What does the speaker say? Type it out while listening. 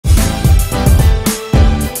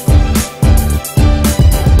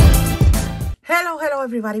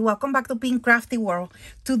everybody, welcome back to PinkCraftyWorld.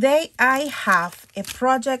 Today I have a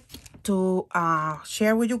project to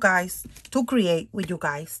share with you guys, to create with you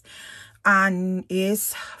guys, and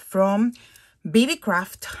it's from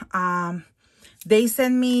Beebeecraft. They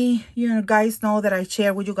send me, you guys know that I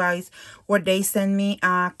share with you guys where they send me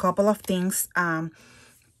a couple of things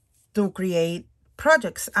to create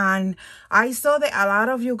projects, and I saw that a lot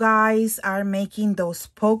of you guys are making those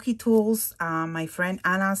pokey tools. My friend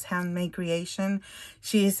Anna's handmade creation,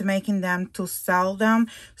 she is making them to sell them.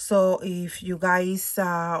 So if you guys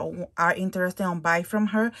are interested on buy from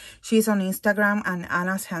her, she's on Instagram and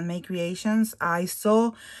Anna's handmade creations. I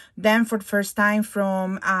saw them for the first time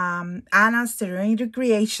from Anna's Serenity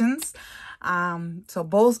Creations. So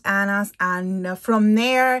both Anna's, and from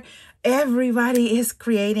there everybody is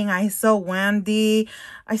creating. I saw Wendy,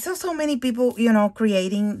 I saw so many people, you know,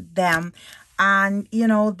 creating them, and you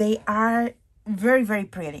know, they are very, very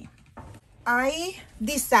pretty. I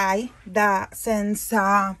decide that since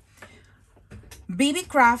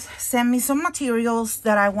Beebeecraft sent me some materials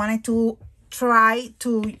that I wanted to try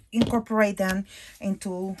to incorporate them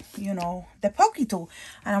into, you know, the pokey tool,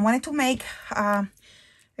 and I wanted to make a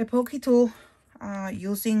pokey tool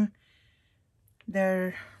using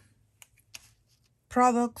their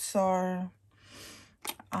products, or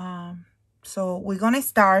so we're gonna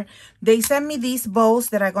start. They sent me these bows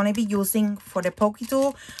that I'm gonna be using for the pokey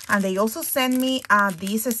tool, and they also sent me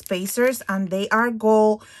these spacers, and they are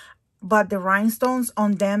gold, but the rhinestones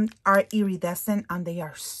on them are iridescent, and they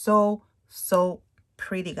are so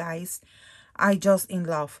pretty, guys. I just in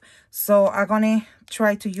love. So I'm gonna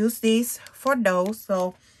try to use this for those.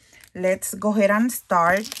 So let's go ahead and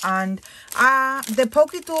start. And the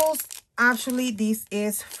pokey tools, actually this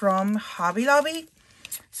is from Hobby Lobby.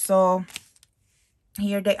 So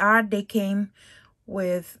here they are. They came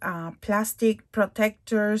with plastic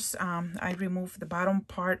protectors. I removed the bottom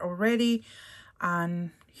part already,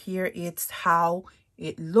 and here it's how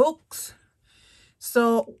it looks.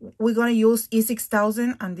 So we're gonna use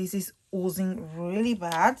E6000, and this is oozing really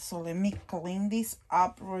bad, so let me clean this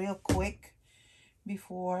up real quick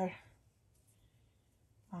before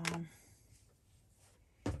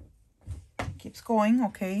keeps going.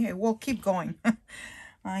 Okay, it will keep going.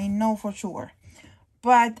 I know for sure.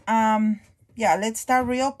 But yeah, let's start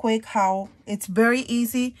real quick. How it's very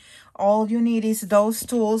easy. All you need is those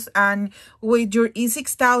tools, and with your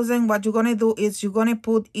E6000, what you're gonna do is you're gonna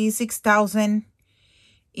put E6000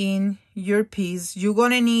 in your piece. You're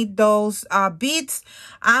gonna need those beads.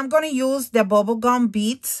 I'm gonna use the bubblegum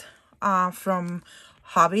beads from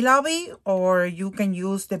Hobby Lobby, or you can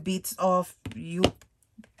use the beads of you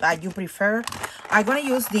that you prefer. I'm gonna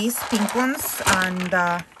use these pink ones, and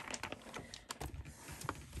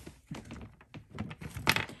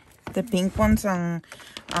the pink ones and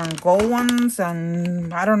gold ones,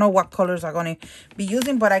 and I don't know what colors I'm gonna be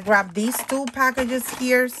using, but I grabbed these two packages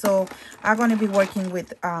here, so I'm gonna be working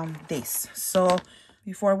with this. So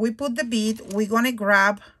before we put the bead, we're gonna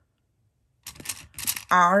grab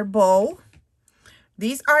our bow.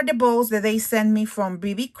 These are the bows that they sent me from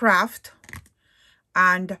Beebeecraft,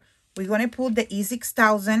 and we're gonna put the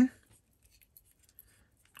E6000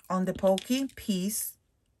 on the pokey piece,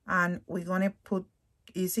 and we're gonna put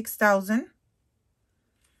E6000.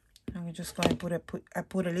 And we're just gonna put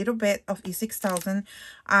a little bit of E6000,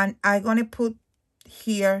 and I'm gonna put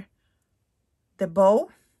here the bow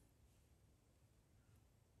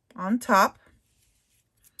on top,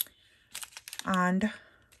 and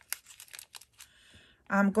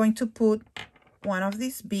I'm going to put one of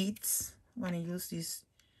these beads. I'm gonna use this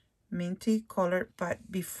minty color, but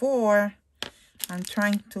before I'm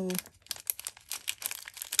trying to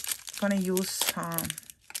gonna use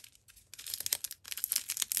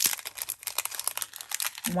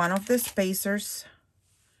one of the spacers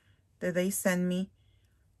that they sent me.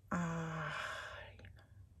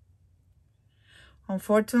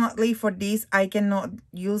 Unfortunately for this, I cannot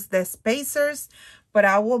use the spacers, but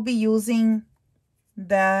I will be using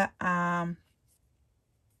the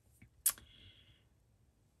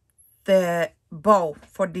bow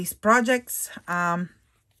for these projects.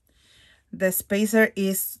 The spacer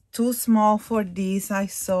is too small for this. I'm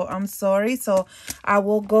sorry. So I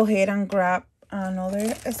will go ahead and grab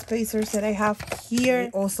another spacers that I have here.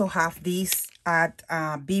 We also have these at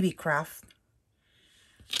Beebeecraft.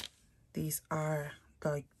 These are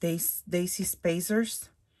like daisy spacers,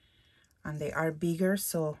 and they are bigger,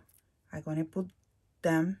 so I'm gonna put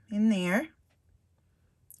them in there.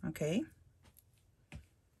 Okay,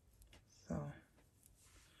 so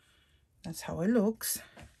that's how it looks.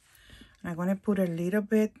 I'm gonna put a little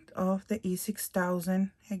bit of the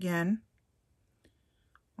E6000 again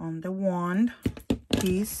on the wand.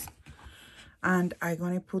 piece, and I'm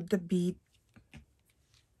gonna put the bead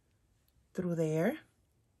through there.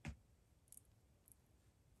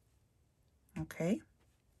 Okay,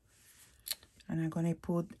 and I'm gonna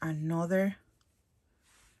put another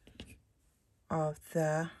of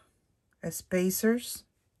the spacers,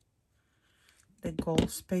 the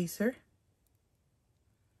gold spacer.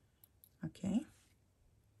 Okay,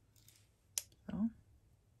 so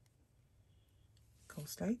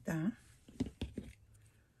goes like that.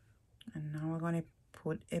 And now we're gonna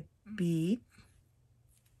put a bead.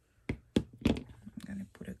 I'm gonna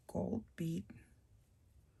put a gold bead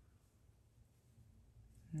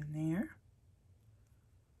in there.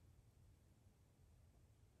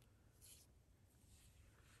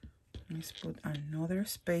 Let's put another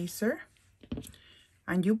spacer.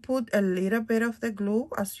 And you put a little bit of the glue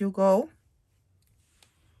as you go.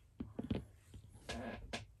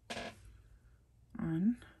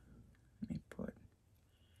 And let me put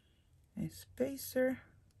a spacer.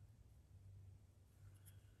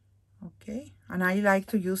 Okay, and I like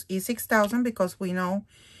to use E6000 because we know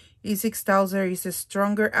E6000 is a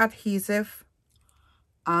stronger adhesive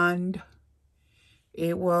and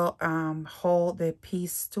it will hold the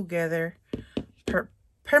piece together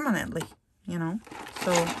permanently, you know,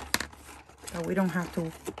 so we don't have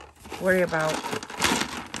to worry about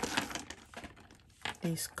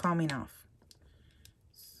this coming off.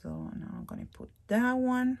 So now I'm going to put that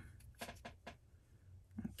one.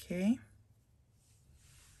 Okay.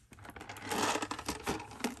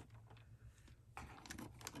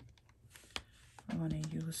 I'm going to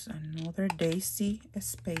use another daisy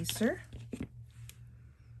spacer.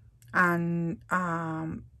 And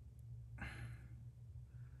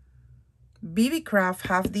Beebeecraft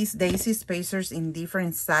have these daisy spacers in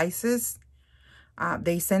different sizes.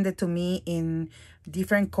 They sent it to me in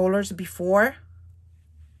different colors before.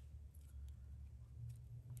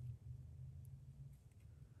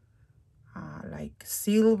 Like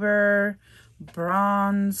silver,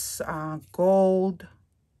 bronze, gold.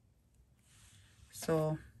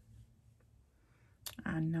 So,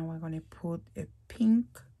 and now I'm going to put a pink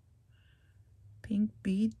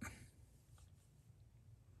bead.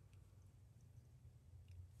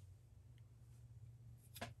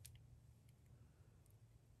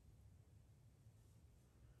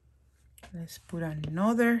 Let's put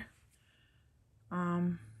another let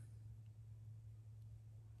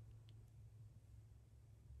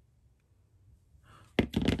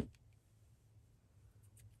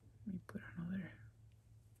me put another.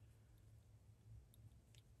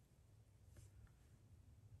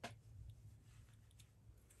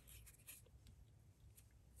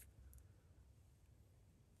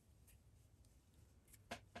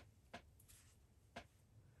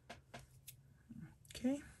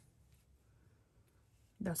 Okay,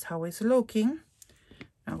 that's how it's looking.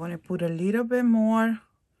 I'm going to put a little bit more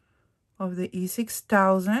of the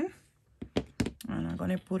E6000, and I'm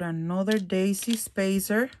going to put another daisy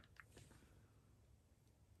spacer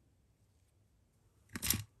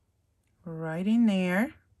right in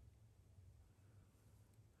there.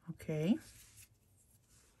 Okay,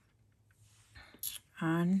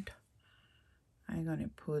 and I'm going to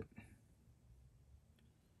put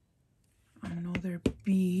another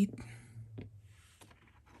bead.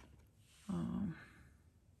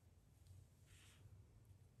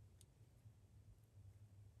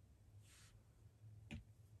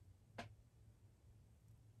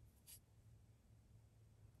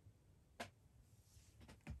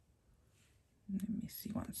 Let me see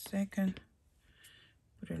 1 second.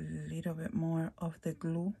 Put a little bit more of the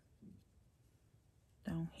glue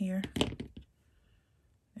down here.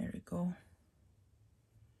 There we go.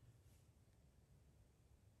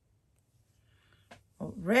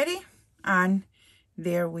 Already, and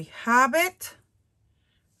there we have it.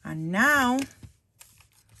 And now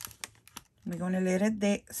we're gonna let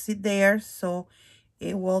it sit there so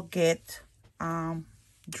it will get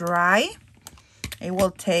dry. It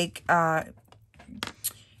will take a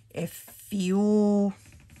few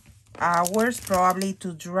hours probably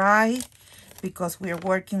to dry because we're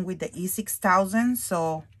working with the E6000,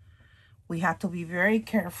 so we have to be very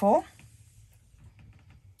careful.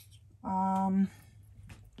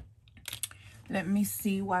 Let me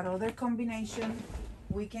see what other combination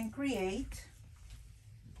we can create.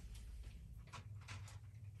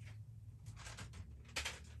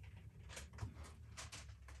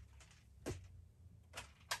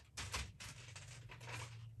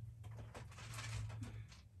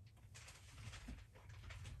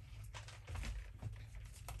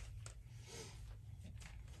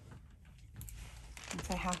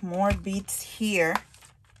 Since I have more beads here,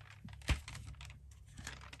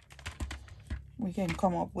 we can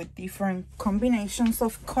come up with different combinations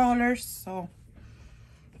of colors. So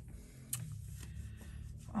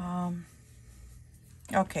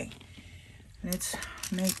okay, let's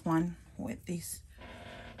make one with this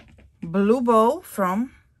blue bow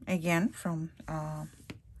from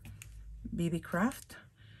Beebeecraft.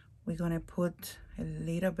 We're gonna put a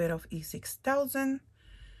little bit of E6000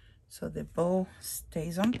 so the bow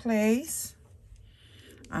stays on place,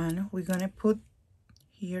 and we're gonna put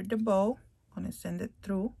here the bow. Gonna send it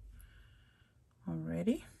through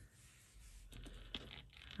already,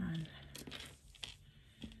 and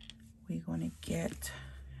we're gonna get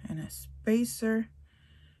in a spacer.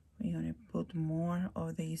 We're gonna put more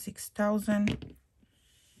of the E6000.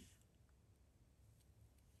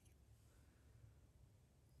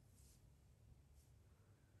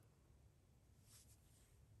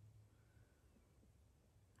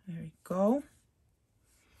 There we go.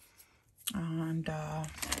 And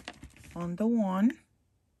on the one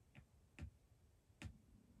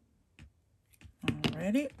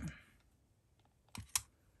already,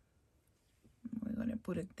 we're gonna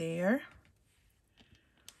put it there.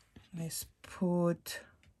 Let's put,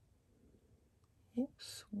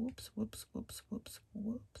 whoops.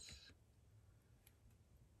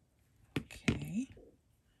 Okay.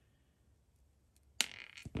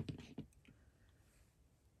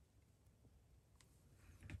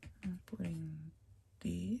 I'm putting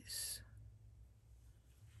these.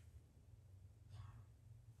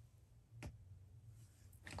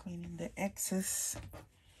 Cleaning the excess,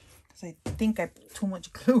 because I think I put too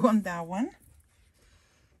much glue on that one.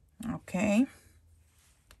 Okay.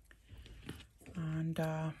 And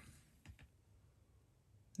let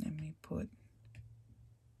me put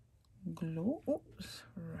glue, oops,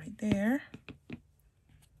 right there.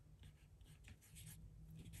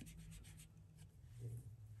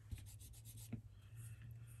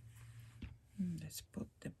 Let's put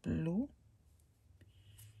the blue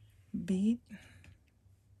bead.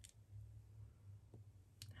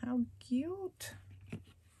 How cute.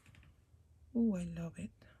 Oh, I love it.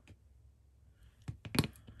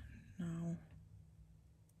 Now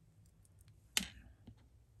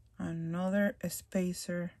another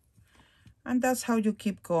spacer, and that's how you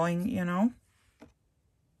keep going, you know.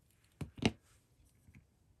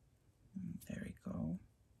 There we go.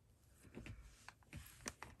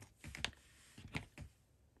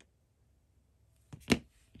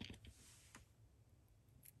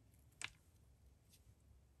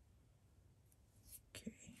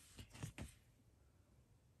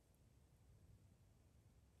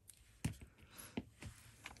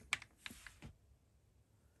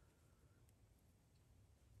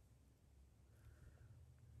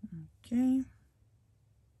 Okay.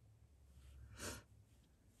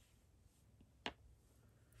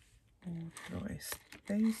 Okay. Throw a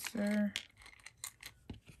spacer.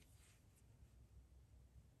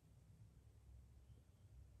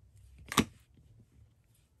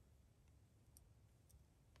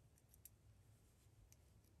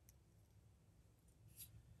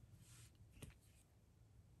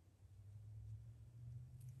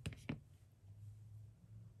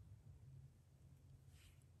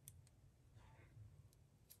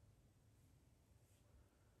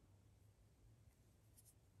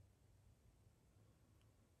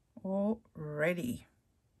 Already.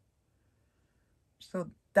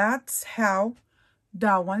 So that's how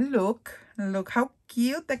that one look how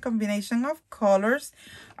cute. The combination of colors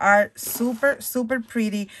are super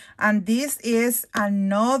pretty, and this is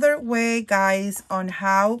another way, guys, on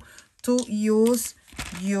how to use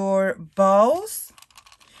your bows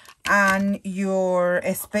and your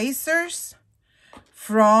spacers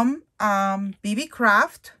from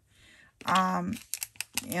Beebeecraft.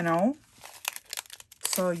 You know,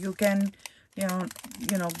 so you can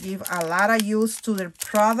give a lot of use to their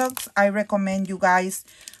products. I recommend you guys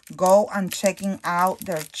go and checking out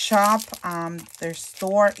their shop. Their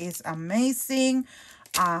store is amazing.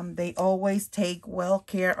 They always take well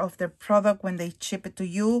care of their product when they ship it to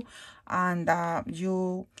you, and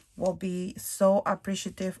you will be so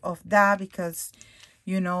appreciative of that, because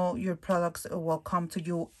your products will come to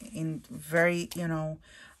you in very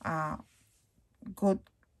good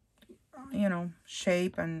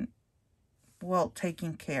shape and well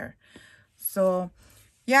taken care. So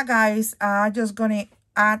yeah, guys, just gonna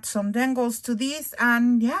add some dangles to this,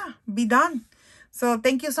 and yeah, be done. So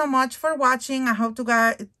thank you so much for watching. I hope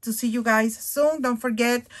to see you guys soon. Don't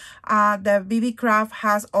forget, the Beebeecraft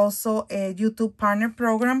has also a YouTube partner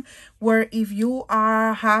program, where if you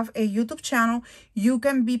have a YouTube channel, you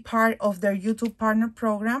can be part of their YouTube partner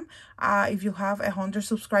program. If you have 100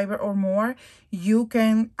 subscribers or more, you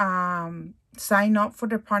can sign up for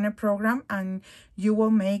the partner program, and you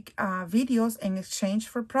will make videos in exchange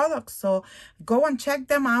for products. So go and check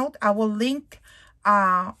them out. I will link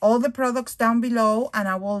all the products down below, and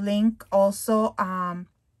I will link also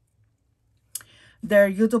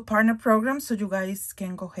their YouTube partner program, so you guys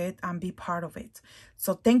can go ahead and be part of it.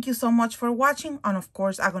 So thank you so much for watching, and of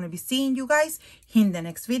course I'm going to be seeing you guys in the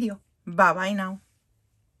next video. Bye bye now.